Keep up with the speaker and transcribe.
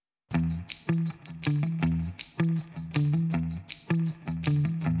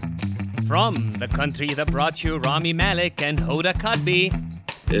From the country that brought you Rami Malek and Hoda Kotb.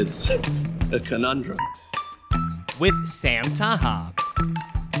 It's a conundrum. With Sam Taha.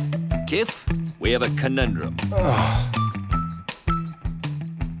 Kif, we have a conundrum.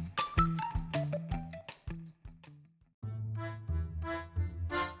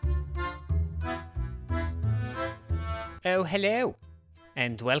 Oh, hello.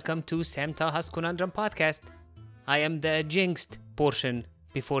 And welcome to Sam Taha's Conundrum Podcast. I am the jinxed portion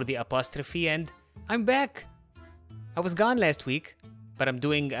before the apostrophe, and I'm back. I was gone last week, but I'm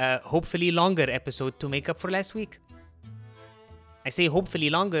doing a hopefully longer episode to make up for last week. I say hopefully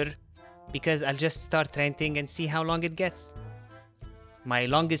longer because I'll just start ranting and see how long it gets. My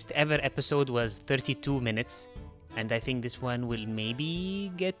longest ever episode was 32 minutes, and I think this one will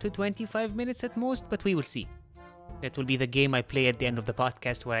maybe get to 25 minutes at most, but we will see. That will be the game I play at the end of the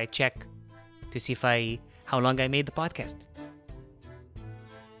podcast where I check to see how long I made the podcast.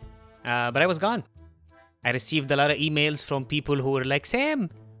 But I was gone. I received a lot of emails from people who were like,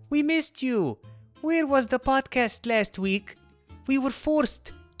 Sam, we missed you. Where was the podcast last week? We were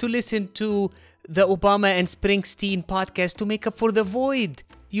forced to listen to the Obama and Springsteen podcast to make up for the void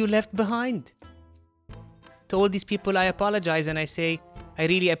you left behind. To all these people, I apologize and I say, I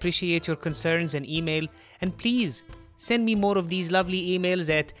really appreciate your concerns and email, and please send me more of these lovely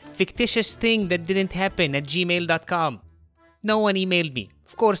emails at fictitiousthingthatdidn'thappen@gmail.com. No one emailed me.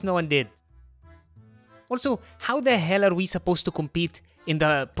 Of course, no one did. Also, how the hell are we supposed to compete in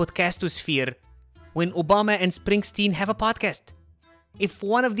the podcastosphere when Obama and Springsteen have a podcast? If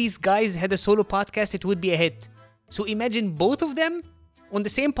one of these guys had a solo podcast, it would be a hit. So imagine both of them on the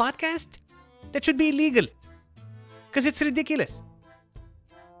same podcast? That should be illegal. Because it's ridiculous.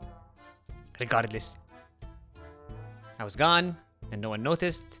 Regardless, I was gone and no one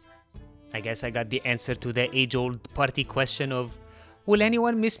noticed. I guess I got the answer to the age-old party question of, will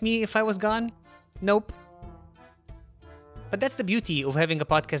anyone miss me if I was gone? Nope. But that's the beauty of having a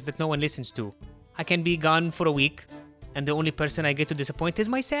podcast that no one listens to. I can be gone for a week, and the only person I get to disappoint is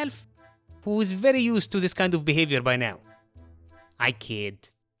myself, who is very used to this kind of behavior by now. I kid.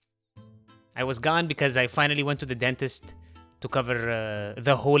 I was gone because I finally went to the dentist to cover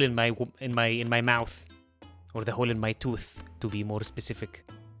the hole in my mouth, or the hole in my tooth, to be more specific,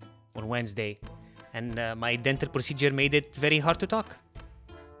 on Wednesday, and my dental procedure made it very hard to talk.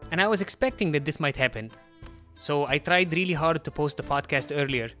 And I was expecting that this might happen, so I tried really hard to post the podcast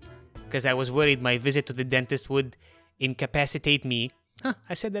earlier, because I was worried my visit to the dentist would incapacitate me.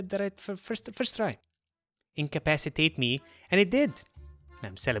 I said that right for first try. Incapacitate me, and it did.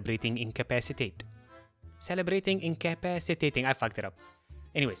 I'm celebrating incapacitate. Celebrating incapacitating. I fucked it up.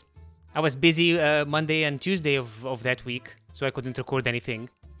 Anyways, I was busy Monday and Tuesday of that week, so I couldn't record anything.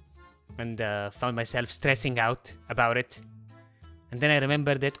 And found myself stressing out about it. And then I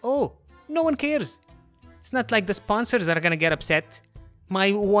remembered that, no one cares. It's not like the sponsors are gonna get upset.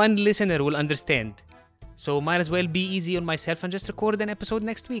 My one listener will understand. So might as well be easy on myself and just record an episode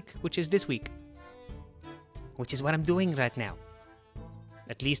next week, which is this week. Which is what I'm doing right now.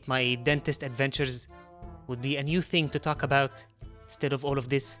 At least my dentist adventures would be a new thing to talk about instead of all of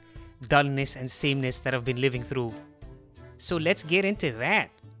this dullness and sameness that I've been living through. So let's get into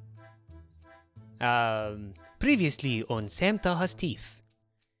that. Previously on Sam Taha's Teeth.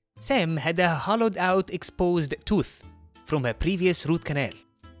 Sam had a hollowed out exposed tooth from a previous root canal.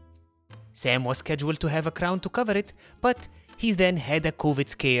 Sam was scheduled to have a crown to cover it, but he then had a COVID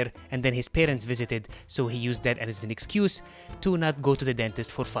scare and then his parents visited, so he used that as an excuse to not go to the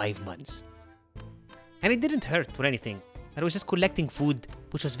dentist for 5 months. And it didn't hurt or anything. I was just collecting food,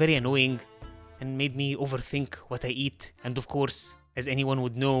 which was very annoying and made me overthink what I eat. And of course, as anyone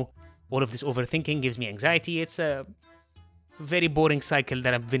would know, all of this overthinking gives me anxiety. It's a very boring cycle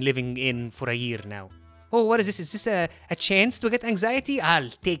that I've been living in for a year now. Oh, what is this? Is this a chance to get anxiety? I'll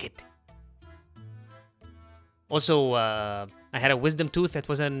take it. Also, I had a wisdom tooth that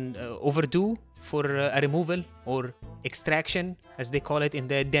was overdue for a removal or extraction, as they call it in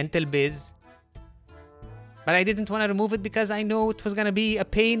the dental biz. But I didn't want to remove it because I know it was going to be a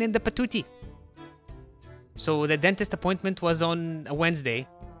pain in the patootie. So the dentist appointment was on a Wednesday.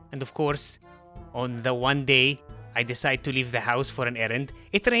 And of course, on the one day I decide to leave the house for an errand,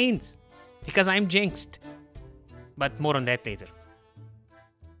 it rains. Because I'm jinxed. But more on that later.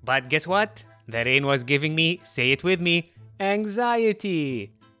 But guess what? The rain was giving me, say it with me,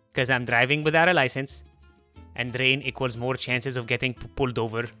 anxiety. Because I'm driving without a license. And rain equals more chances of getting pulled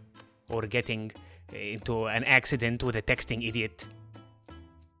over. Or getting into an accident with a texting idiot.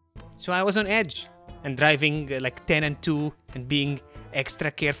 So I was on edge. And driving like 10 and 2 and being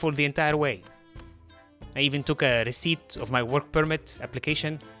extra careful the entire way. I even took a receipt of my work permit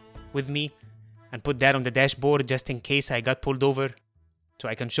application with me and put that on the dashboard just in case I got pulled over, so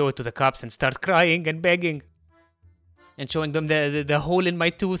I can show it to the cops and start crying and begging and showing them the hole in my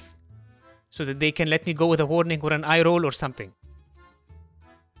tooth so that they can let me go with a warning or an eye roll or something.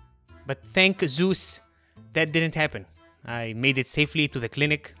 But thank Zeus, that didn't happen. I made it safely to the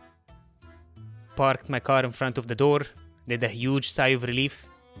clinic, parked my car in front of the door, did a huge sigh of relief,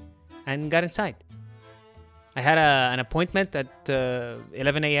 and got inside. I had an appointment at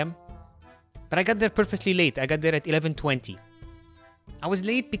 11 a.m., but I got there purposely late. I got there at 11:20. I was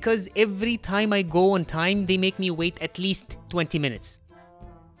late because every time I go on time, they make me wait at least 20 minutes.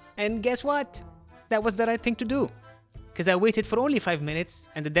 And guess what? That was the right thing to do. Because I waited for only 5 minutes,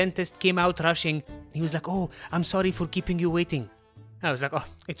 and the dentist came out rushing. He was like, "Oh, I'm sorry for keeping you waiting." I was like, "Oh,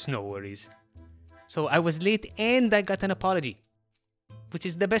 it's no worries." So I was late and I got an apology, which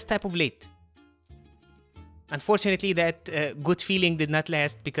is the best type of late. Unfortunately, that good feeling did not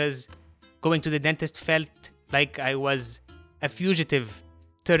last because going to the dentist felt like I was a fugitive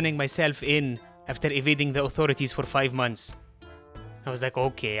turning myself in after evading the authorities for 5 months. I was like,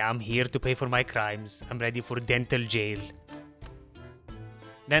 okay, I'm here to pay for my crimes. I'm ready for dental jail.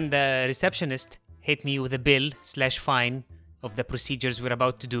 Then the receptionist hit me with a bill/fine of the procedures we're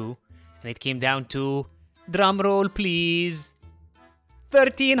about to do, and it came down to, drum roll please,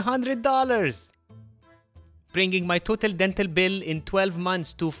 $1,300. Bringing my total dental bill in 12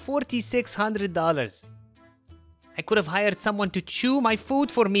 months to $4,600. I could have hired someone to chew my food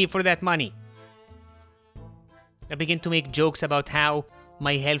for me for that money. I began to make jokes about how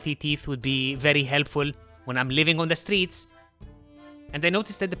my healthy teeth would be very helpful when I'm living on the streets. And I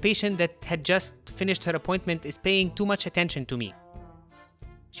noticed that the patient that had just finished her appointment is paying too much attention to me.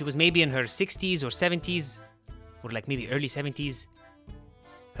 She was maybe in her 60s or 70s, or like maybe early 70s.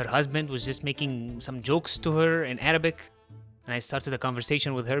 Her husband was just making some jokes to her in Arabic, and I started a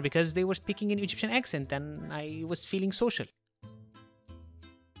conversation with her because they were speaking in Egyptian accent and I was feeling social.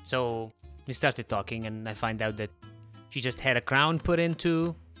 So we started talking, and I find out that she just had a crown put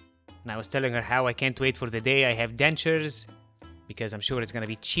into, and I was telling her how I can't wait for the day I have dentures because I'm sure it's gonna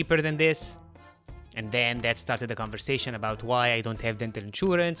be cheaper than this. And then that started the conversation about why I don't have dental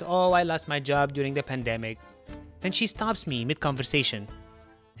insurance. Oh, I lost my job during the pandemic. Then she stops me mid-conversation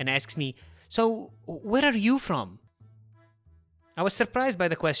and asks me, "So, where are you from?" I was surprised by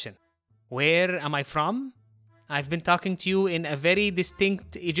the question. Where am I from? I've been talking to you in a very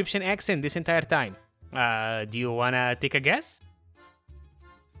distinct Egyptian accent this entire time. Do you wanna take a guess?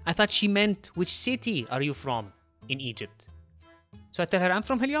 I thought she meant, which city are you from in Egypt? So I tell her I'm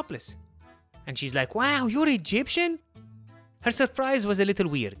from Heliopolis. And she's like, "Wow, you're Egyptian?" Her surprise was a little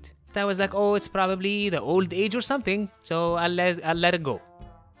weird. I was like, "Oh, it's probably the old age or something, so I'll let it go."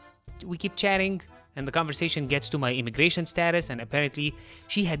 We keep chatting, and the conversation gets to my immigration status, and apparently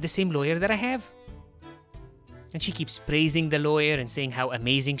she had the same lawyer that I have. And she keeps praising the lawyer and saying how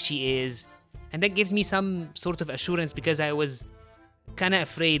amazing she is. And that gives me some sort of assurance because I was kind of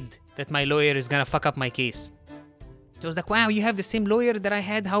afraid that my lawyer is gonna fuck up my case. I was like, "Wow, you have the same lawyer that I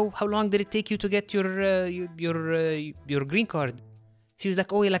had. How long did it take you to get your green card?" She was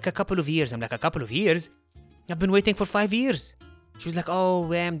like, "Oh, like a couple of years." I'm like, "A couple of years? I've been waiting for 5 years." She was like, "Oh,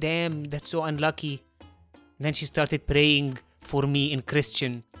 damn, that's so unlucky." And then she started praying for me in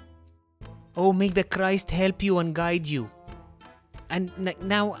Christian. "Oh, may the Christ help you and guide you." And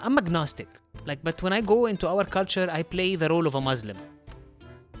now I'm agnostic. But when I go into our culture, I play the role of a Muslim.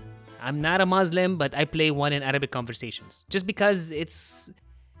 I'm not a Muslim, but I play one in Arabic conversations. Just because it's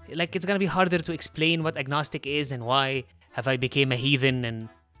gonna be harder to explain what agnostic is and why have I became a heathen and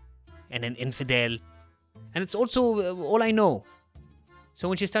an infidel. And it's also all I know. So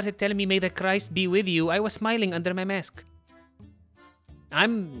when she started telling me, "May the Christ be with you," I was smiling under my mask.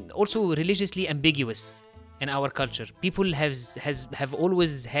 I'm also religiously ambiguous in our culture. People have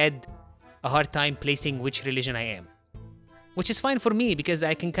always had a hard time placing which religion I am. Which is fine for me because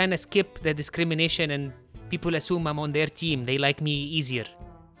I can kind of skip the discrimination and people assume I'm on their team. They like me easier.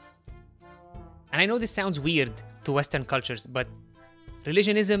 And I know this sounds weird to Western cultures, but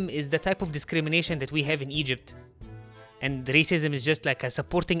religionism is the type of discrimination that we have in Egypt. And racism is just like a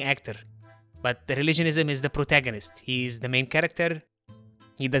supporting actor. But the religionism is the protagonist. He's the main character.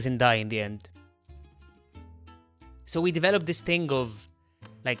 He doesn't die in the end. So we developed this thing of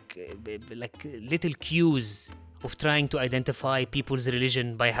like little cues of trying to identify people's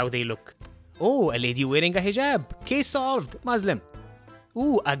religion by how they look. Oh, a lady wearing a hijab. Case solved. Muslim.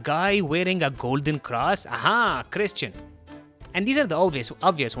 Ooh, a guy wearing a golden cross. Aha, Christian. And these are the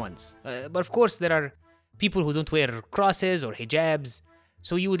obvious ones. But of course, there are people who don't wear crosses or hijabs.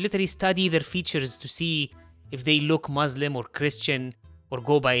 So you would literally study their features to see if they look Muslim or Christian or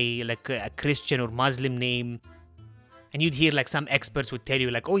go by like a Christian or Muslim name. And you'd hear like some experts would tell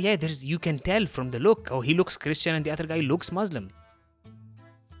you like, oh yeah, you can tell from the look. Oh, he looks Christian and the other guy looks Muslim.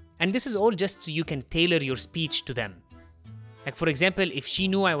 And this is all just so you can tailor your speech to them. Like for example, if she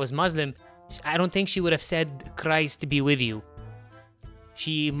knew I was Muslim, I don't think she would have said Christ be with you.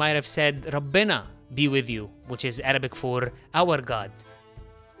 She might have said Rabbina be with you, which is Arabic for our God.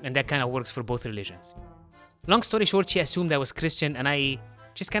 And that kind of works for both religions. Long story short, she assumed I was Christian and I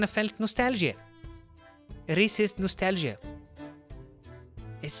just kind of felt nostalgia. Racist nostalgia.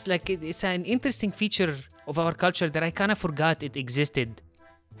 It's like, it's an interesting feature of our culture that I kind of forgot it existed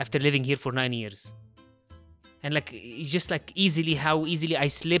after living here for 9 years. And like, just like how easily I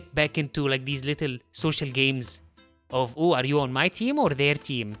slip back into like these little social games of, oh, are you on my team or their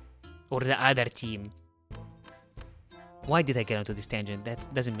team? Or the other team? Why did I get onto this tangent?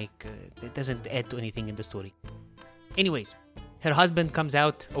 That doesn't it doesn't add to anything in the story. Anyways, her husband comes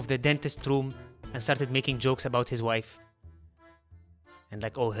out of the dentist room and started making jokes about his wife. And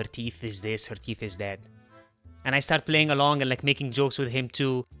like, oh, her teeth is this, her teeth is that. And I start playing along and like making jokes with him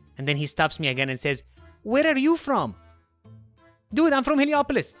too. And then he stops me again and says, where are you from? Dude, I'm from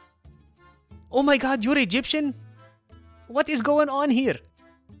Heliopolis. Oh my God, you're Egyptian? What is going on here?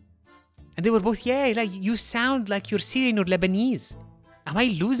 And they were both, yeah, like you sound like you're Syrian or Lebanese. Am I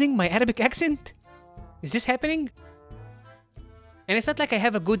losing my Arabic accent? Is this happening? And it's not like I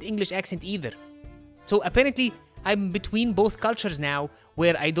have a good English accent either. So apparently I'm between both cultures now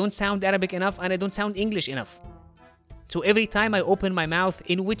where I don't sound Arabic enough and I don't sound English enough. So every time I open my mouth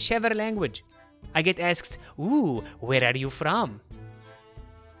in whichever language, I get asked, ooh, where are you from?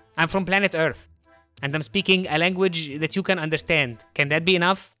 I'm from planet Earth and I'm speaking a language that you can understand. Can that be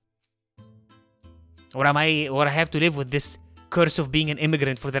enough? Or I have to live with this curse of being an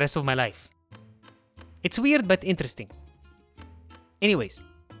immigrant for the rest of my life? It's weird but interesting. Anyways,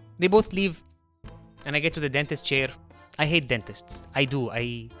 they both leave and I get to the dentist chair. I hate dentists. I do.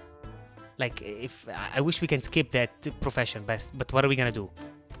 I wish we can skip that profession, but what are we gonna do?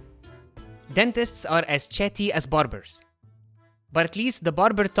 Dentists are as chatty as barbers. But at least the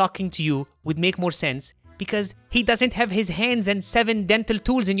barber talking to you would make more sense because he doesn't have his hands and 7 dental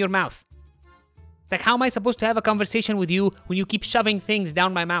tools in your mouth. Like, how am I supposed to have a conversation with you when you keep shoving things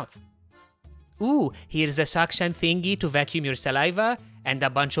down my mouth? Ooh, here's a suction thingy to vacuum your saliva and a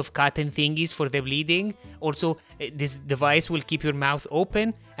bunch of cotton thingies for the bleeding. Also, this device will keep your mouth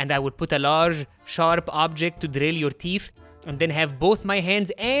open and I would put a large, sharp object to drill your teeth and then have both my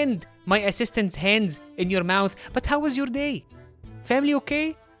hands and my assistant's hands in your mouth. But how was your day? Family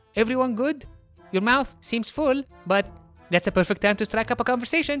okay? Everyone good? Your mouth seems full, but that's a perfect time to strike up a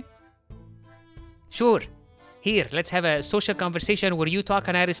conversation. Sure. Here, let's have a social conversation where you talk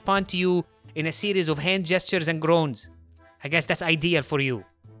and I respond to you in a series of hand gestures and groans. I guess that's ideal for you.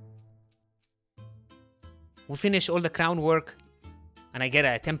 We finish all the crown work and I get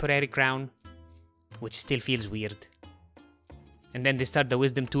a temporary crown, which still feels weird. And then they start the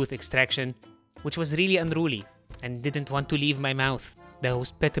wisdom tooth extraction, which was really unruly and didn't want to leave my mouth, the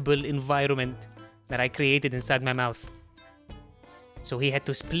hospitable environment that I created inside my mouth. So he had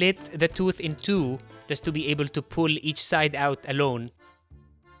to split the tooth in 2 just to be able to pull each side out alone.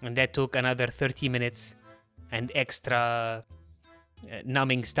 And that took another 30 minutes and extra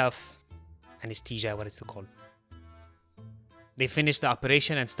numbing stuff, anesthesia, what it's called. They finished the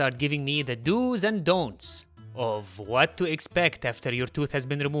operation and start giving me the do's and don'ts of what to expect after your tooth has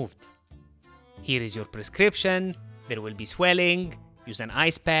been removed. Here is your prescription. There will be swelling. Use an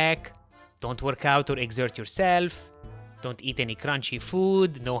ice pack. Don't work out or exert yourself. Don't eat any crunchy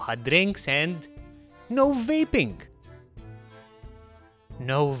food. No hot drinks and no vaping.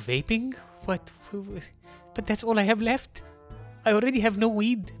 No vaping? What? But that's all I have left. I already have no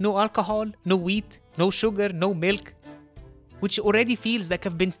weed, no alcohol, no wheat, no sugar, no milk. Which already feels like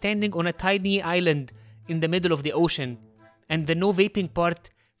I've been standing on a tiny island in the middle of the ocean. And the no vaping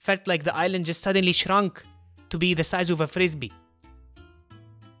part felt like the island just suddenly shrunk to be the size of a frisbee.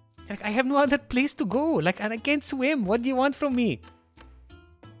 Like, I have no other place to go. Like, and I can't swim. What do you want from me?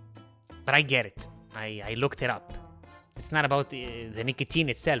 But I get it. I looked it up. It's not about the nicotine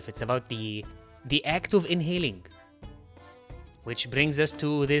itself. It's about the act of inhaling. Which brings us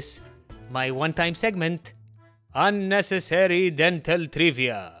to this, my one-time segment, Unnecessary Dental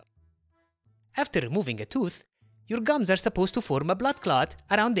Trivia. After removing a tooth, your gums are supposed to form a blood clot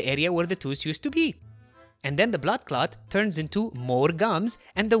around the area where the tooth used to be. And then the blood clot turns into more gums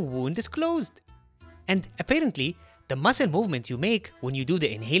and the wound is closed. And apparently, the muscle movement you make when you do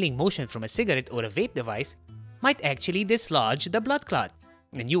the inhaling motion from a cigarette or a vape device might actually dislodge the blood clot,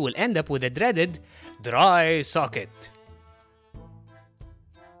 and you will end up with a dreaded dry socket.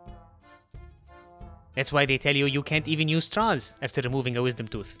 That's why they tell you you can't even use straws after removing a wisdom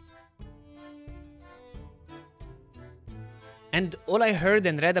tooth. And all I heard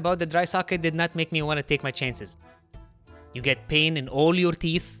and read about the dry socket did not make me want to take my chances. You get pain in all your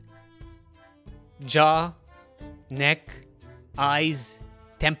teeth, jaw, neck, eyes,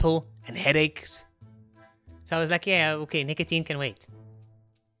 temple, and headaches. So I was like, yeah, okay, nicotine can wait.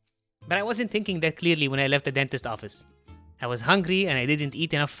 But I wasn't thinking that clearly when I left the dentist office. I was hungry and I didn't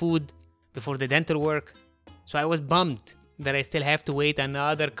eat enough food before the dental work, so I was bummed that I still have to wait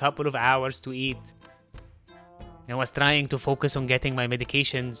another couple of hours to eat. I was trying to focus on getting my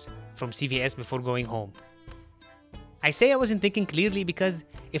medications from CVS before going home. I say I wasn't thinking clearly because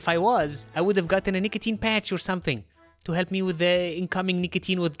if I was, I would have gotten a nicotine patch or something to help me with the incoming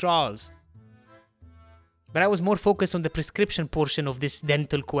nicotine withdrawals. But I was more focused on the prescription portion of this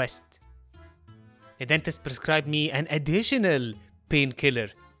dental quest. The dentist prescribed me an additional painkiller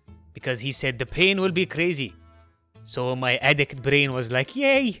because he said the pain will be crazy. So my addict brain was like,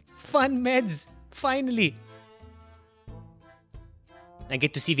 yay, fun meds, finally. I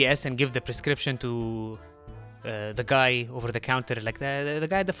get to CVS and give the prescription to the guy over the counter, like the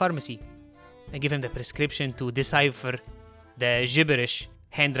guy at the pharmacy. I give him the prescription to decipher the gibberish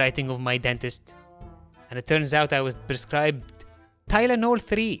handwriting of my dentist. And it turns out I was prescribed Tylenol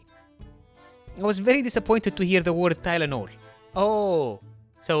 3. I was very disappointed to hear the word Tylenol. Oh,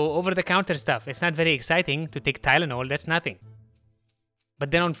 so over-the-counter stuff. It's not very exciting to take Tylenol, that's nothing.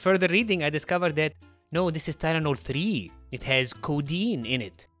 But then on further reading, I discovered that, no, this is Tylenol 3. It has codeine in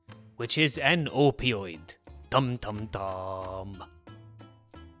it, which is an opioid. Tum tum tum.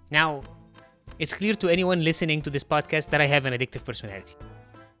 Now, it's clear to anyone listening to this podcast that I have an addictive personality.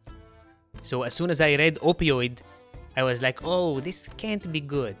 So as soon as I read opioid, I was like, oh, this can't be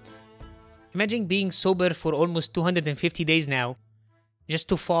good. Imagine being sober for almost 250 days now, just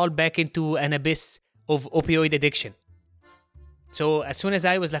to fall back into an abyss of opioid addiction. So as soon as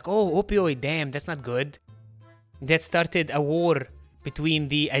I was like, oh, opioid, damn, that's not good. That started a war between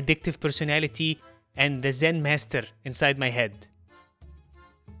the addictive personality and the Zen master inside my head.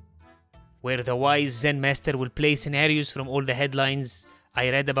 Where the wise Zen master will play scenarios from all the headlines I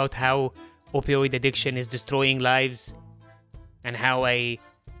read about how opioid addiction is destroying lives and how I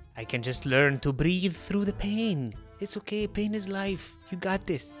can just learn to breathe through the pain. It's okay, pain is life. You got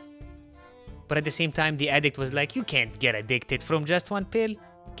this. But at the same time, the addict was like, you can't get addicted from just one pill.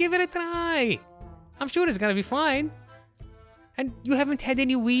 Give it a try. I'm sure it's gonna be fine. And you haven't had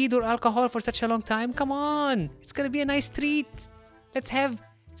any weed or alcohol for such a long time. Come on. It's gonna be a nice treat. Let's have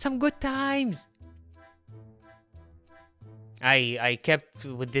some good times. I kept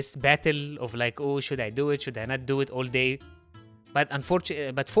with this battle of like, oh, should I do it? Should I not do it all day? But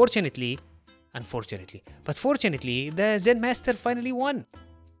fortunately, the Zen master finally won.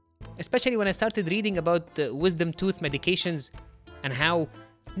 Especially when I started reading about wisdom tooth medications and how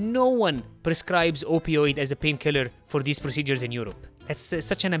no one prescribes opioid as a painkiller for these procedures in Europe. That's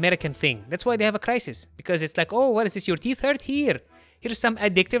such an American thing. That's why they have a crisis. Because it's like, oh, what is this? Your teeth hurt? Here's some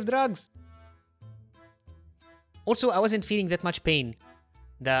addictive drugs. Also, I wasn't feeling that much pain.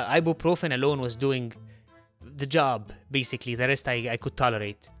 The ibuprofen alone was doing the job, basically. The rest I could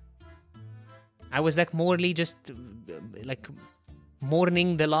tolerate. I was like morely just like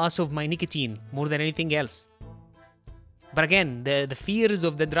mourning the loss of my nicotine more than anything else. But again, the fears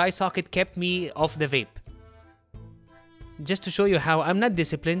of the dry socket kept me off the vape. Just to show you how I'm not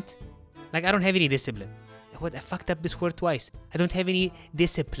disciplined. Like, I don't have any discipline. What? I fucked up this word twice. I don't have any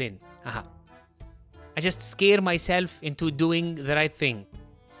discipline. I just scare myself into doing the right thing.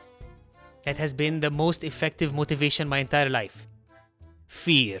 That has been the most effective motivation my entire life.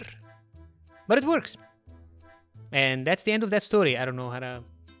 Fear. But it works. And that's the end of that story. I don't know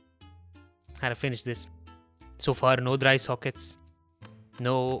how to finish this. So far, no dry sockets.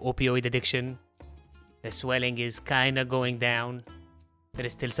 No opioid addiction. The swelling is kinda going down. There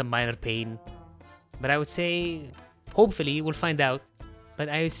is still some minor pain. But I would say, hopefully, we'll find out. But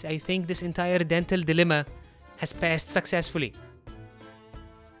I think this entire dental dilemma has passed successfully.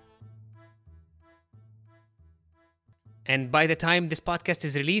 And by the time this podcast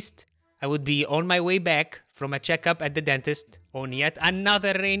is released, I would be on my way back from a checkup at the dentist on yet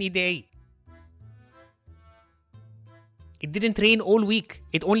another rainy day. It didn't rain all week.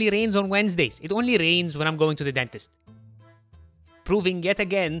 It only rains on Wednesdays. It only rains when I'm going to the dentist. Proving yet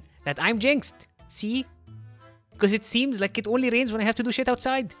again that I'm jinxed. See? Because it seems like it only rains when I have to do shit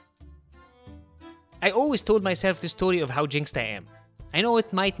outside. I always told myself the story of how jinxed I am. I know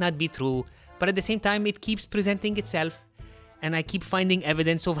it might not be true, but at the same time it keeps presenting itself. And I keep finding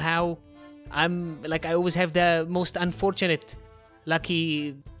evidence of how I'm like I always have the most unfortunate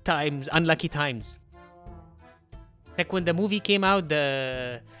unlucky times. Like when the movie came out,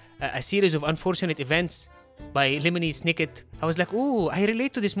 a series of unfortunate events by Lemony Snicket, I was like, ooh, I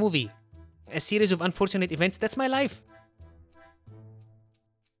relate to this movie. A series of unfortunate events, that's my life.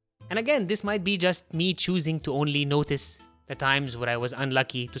 And again, this might be just me choosing to only notice the times where I was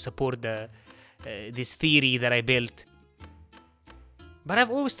unlucky to support this theory that I built. But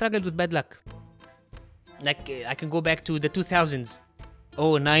I've always struggled with bad luck. Like, I can go back to the 2000s.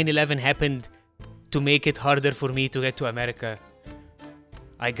 Oh, 9/11 happened to make it harder for me to get to America.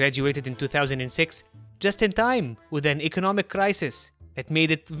 I graduated in 2006, just in time with an economic crisis that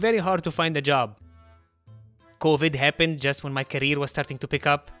made it very hard to find a job. COVID happened just when my career was starting to pick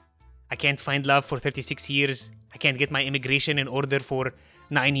up. I can't find love for 36 years. I can't get my immigration in order for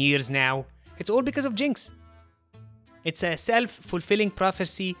 9 years now. It's all because of Jinx. It's a self-fulfilling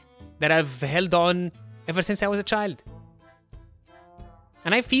prophecy that I've held on ever since I was a child.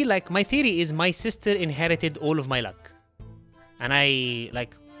 And I feel like my theory is my sister inherited all of my luck. And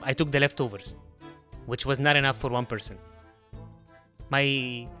I took the leftovers, which was not enough for one person.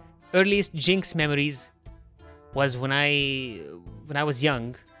 My earliest Jinx memories was when I was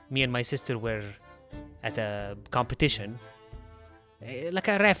young. Me and my sister were at a competition, like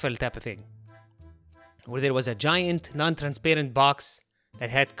a raffle type of thing, where there was a giant non-transparent box that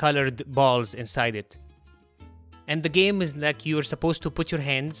had colored balls inside it. And the game is like you're supposed to put your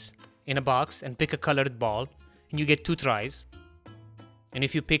hands in a box and pick a colored ball, and you get 2 tries. And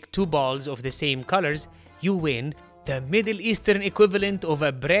if you pick 2 balls of the same colors, you win the Middle Eastern equivalent of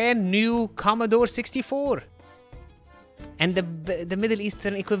a brand new Commodore 64. And the Middle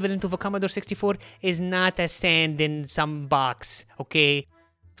Eastern equivalent of a Commodore 64 is not a sand in some box, okay?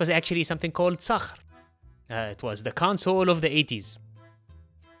 It was actually something called Sakhr. It was the console of the 80s.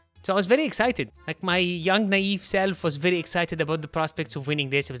 So I was very excited. Like, my young, naive self was very excited about the prospects of winning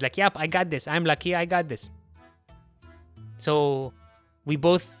this. It was like, yep, I got this. I'm lucky, I got this. So we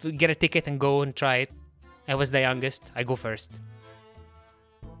both get a ticket and go and try it. I was the youngest. I go first.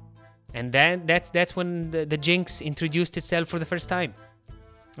 And then that's when the Jinx introduced itself for the first time.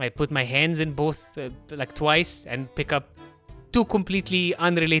 I put my hands in both like twice and pick up 2 completely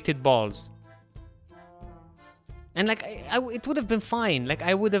unrelated balls. And like it would have been fine. Like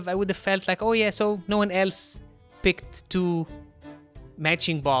I would have felt like, oh yeah, so no one else picked 2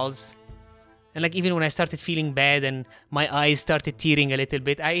 matching balls. And like even when I started feeling bad and my eyes started tearing a little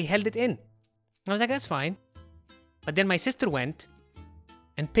bit, I held it in. I was like, that's fine. But then my sister went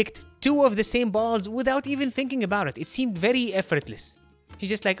and picked 2 of the same balls without even thinking about it. It seemed very effortless. She's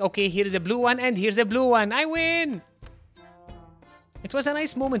just like, okay, here's a blue one and here's a blue one. I win! It was a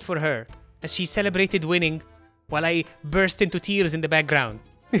nice moment for her as she celebrated winning while I burst into tears in the background.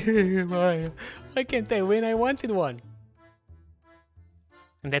 Why can't I win? I wanted one.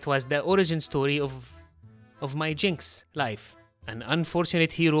 And that was the origin story of my Jinx life. An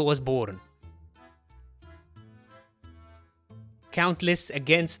unfortunate hero was born. Countless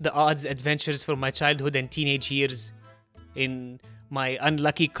against the odds adventures from my childhood and teenage years in my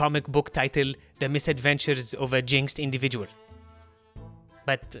unlucky comic book title, The Misadventures of a Jinxed Individual.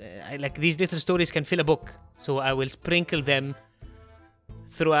 But these little stories can fill a book, so I will sprinkle them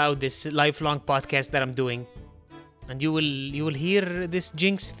throughout this lifelong podcast that I'm doing. And you will hear this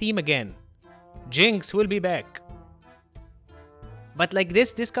Jinx theme again. Jinx will be back. But like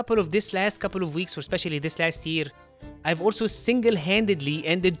this last couple of weeks, or especially this last year, I've also single-handedly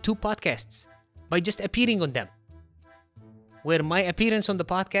ended 2 podcasts by just appearing on them. Where my appearance on the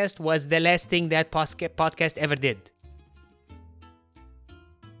podcast was the last thing that podcast ever did.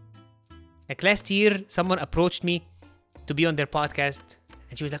 Like last year, someone approached me to be on their podcast,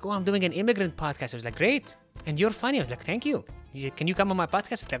 and she was like, oh, I'm doing an immigrant podcast. I was like, great. And you're funny. I was like, thank you. Can you come on my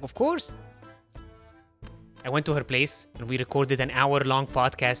podcast? I was like, of course. I went to her place, and we recorded an hour-long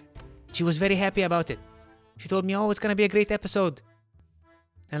podcast. She was very happy about it. She told me, oh, it's going to be a great episode.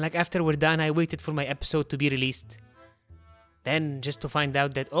 And like after we're done, I waited for my episode to be released. Then just to find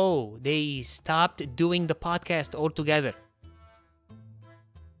out that, oh, they stopped doing the podcast altogether.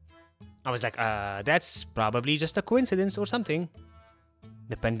 I was like, that's probably just a coincidence or something.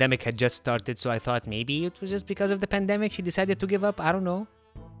 The pandemic had just started, so I thought maybe it was just because of the pandemic she decided to give up. I don't know.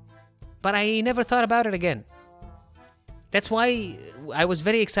 But I never thought about it again. That's why I was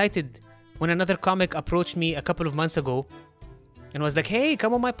very excited when another comic approached me a couple of months ago and was like, hey,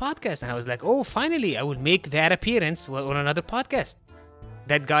 come on my podcast. And I was like, oh, finally, I will make that appearance on another podcast.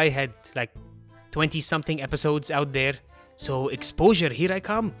 That guy had like 20-something episodes out there. So exposure, here I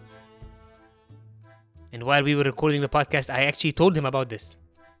come. And while we were recording the podcast, I actually told him about this.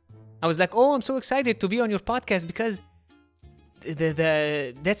 I was like, oh, I'm so excited to be on your podcast because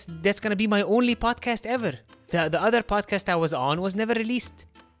that's going to be my only podcast ever. the other podcast I was on was never released.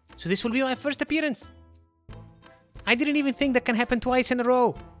 So this will be my first appearance. I didn't even think that can happen twice in a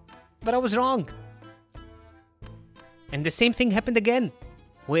row. But I was wrong. And the same thing happened again,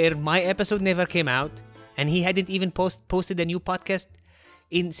 where my episode never came out, and he hadn't even posted a new podcast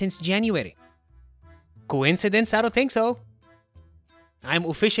since January. Coincidence? I don't think so. I'm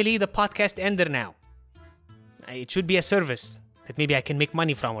officially the podcast ender now. It should be a service that maybe I can make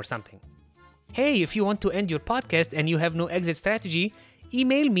money from or something. Hey, if you want to end your podcast and you have no exit strategy,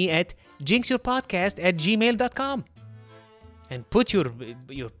 email me at jinxyourpodcast@gmail.com and put your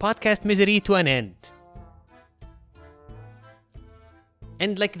podcast misery to an end.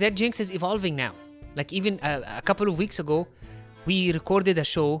 And like that jinx is evolving now. Like even a couple of weeks ago, we recorded a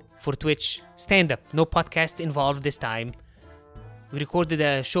show for Twitch, stand-up, no podcast involved this time. We recorded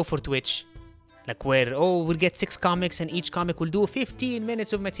a show for Twitch, like where, we'll get 6 comics and each comic will do 15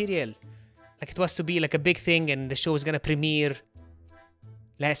 minutes of material. Like it was to be like a big thing and the show was gonna premiere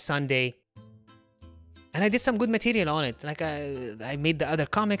last Sunday. And I did some good material on it. Like I made the other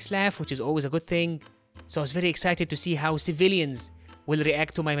comics laugh, which is always a good thing. So I was very excited to see how civilians will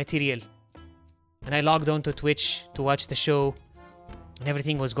react to my material. And I logged on to Twitch to watch the show. And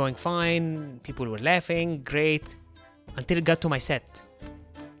everything was going fine. People were laughing, great. Until it got to my set.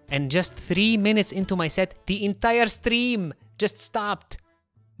 And just 3 minutes into my set, the entire stream just stopped.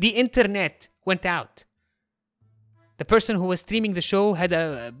 The internet went out. The person who was streaming the show had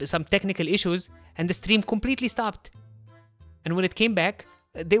some technical issues and the stream completely stopped. And when it came back,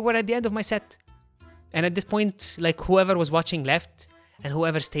 they were at the end of my set. And at this point, like whoever was watching left and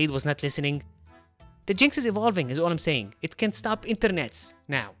whoever stayed was not listening. The jinx is evolving is all I'm saying. It can stop internets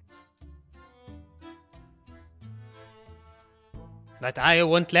now. But I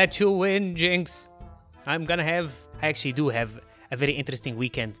won't let you win, Jinx. I actually do have a very interesting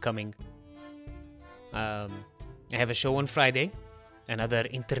weekend coming. I have a show on Friday, another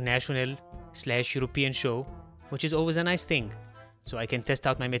international/European show, which is always a nice thing. So I can test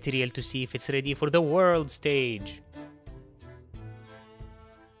out my material to see if it's ready for the world stage.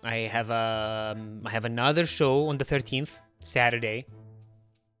 I have another show on the 13th, Saturday,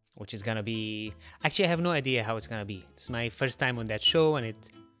 which is gonna be... Actually, I have no idea how it's gonna be. It's my first time on that show, and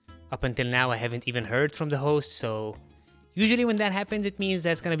up until now, I haven't even heard from the host, so... Usually when that happens, it means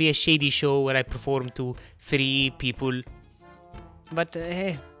that's gonna be a shady show where I perform to 3 people. But,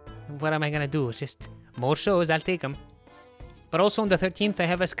 hey, what am I gonna do? It's just more shows, I'll take them. But also on the 13th, I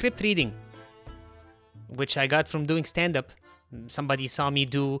have a script reading, which I got from doing stand-up. Somebody saw me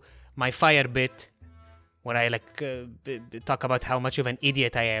do my fire bit, where I talk about how much of an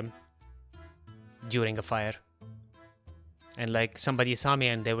idiot I am during a fire. And somebody saw me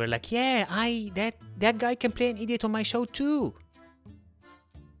and they were like, yeah, that guy can play an idiot on my show too.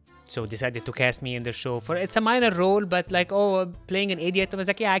 So decided to cast me in the show it's a minor role, but playing an idiot. I was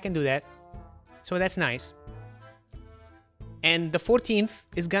like, yeah, I can do that. So that's nice. And the 14th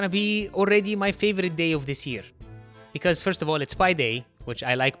is gonna be already my favorite day of this year. Because first of all, it's Pi Day, which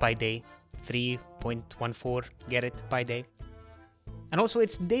I like Pi Day. 3.14, get it? Pi Day. And also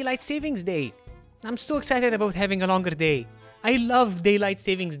it's Daylight Savings Day. I'm so excited about having a longer day. I love Daylight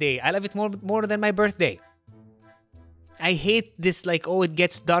Savings Day. I love it more than my birthday. I hate this it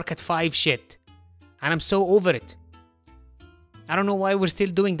gets dark at 5 shit. And I'm so over it. I don't know why we're still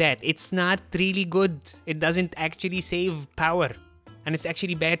doing that. It's not really good. It doesn't actually save power. And it's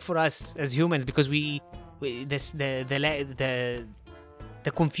actually bad for us as humans because the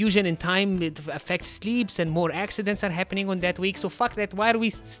confusion in time, it affects sleeps and more accidents are happening on that week. So fuck that. Why do we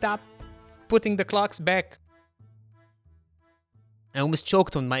stop putting the clocks back? I almost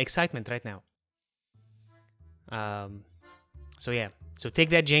choked on my excitement right now. So yeah. So take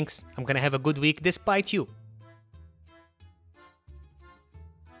that, Jinx. I'm gonna have a good week despite you.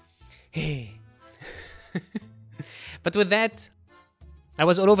 Hey. But with that, I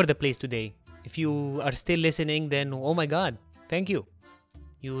was all over the place today. If you are still listening, then oh my god, thank you.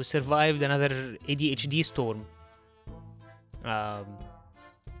 You survived another ADHD storm. But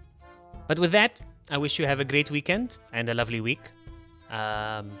with that, I wish you have a great weekend and a lovely week.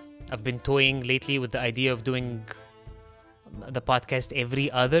 I've been toying lately with the idea of doing the podcast every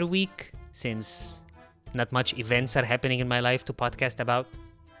other week since not much events are happening in my life to podcast about.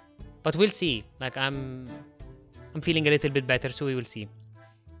 But we'll see. I'm feeling a little bit better, so we will see.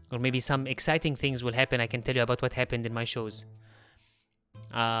 Or maybe some exciting things will happen. I can tell you about what happened in my shows.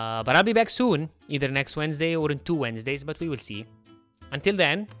 But I'll be back soon, either next Wednesday or in 2 Wednesdays, but we will see. Until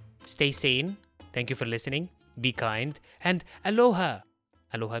then, stay sane. Thank you for listening. Be kind. And aloha.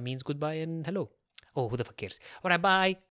 Aloha means goodbye and hello. Oh, who the fuck cares? Alright, bye.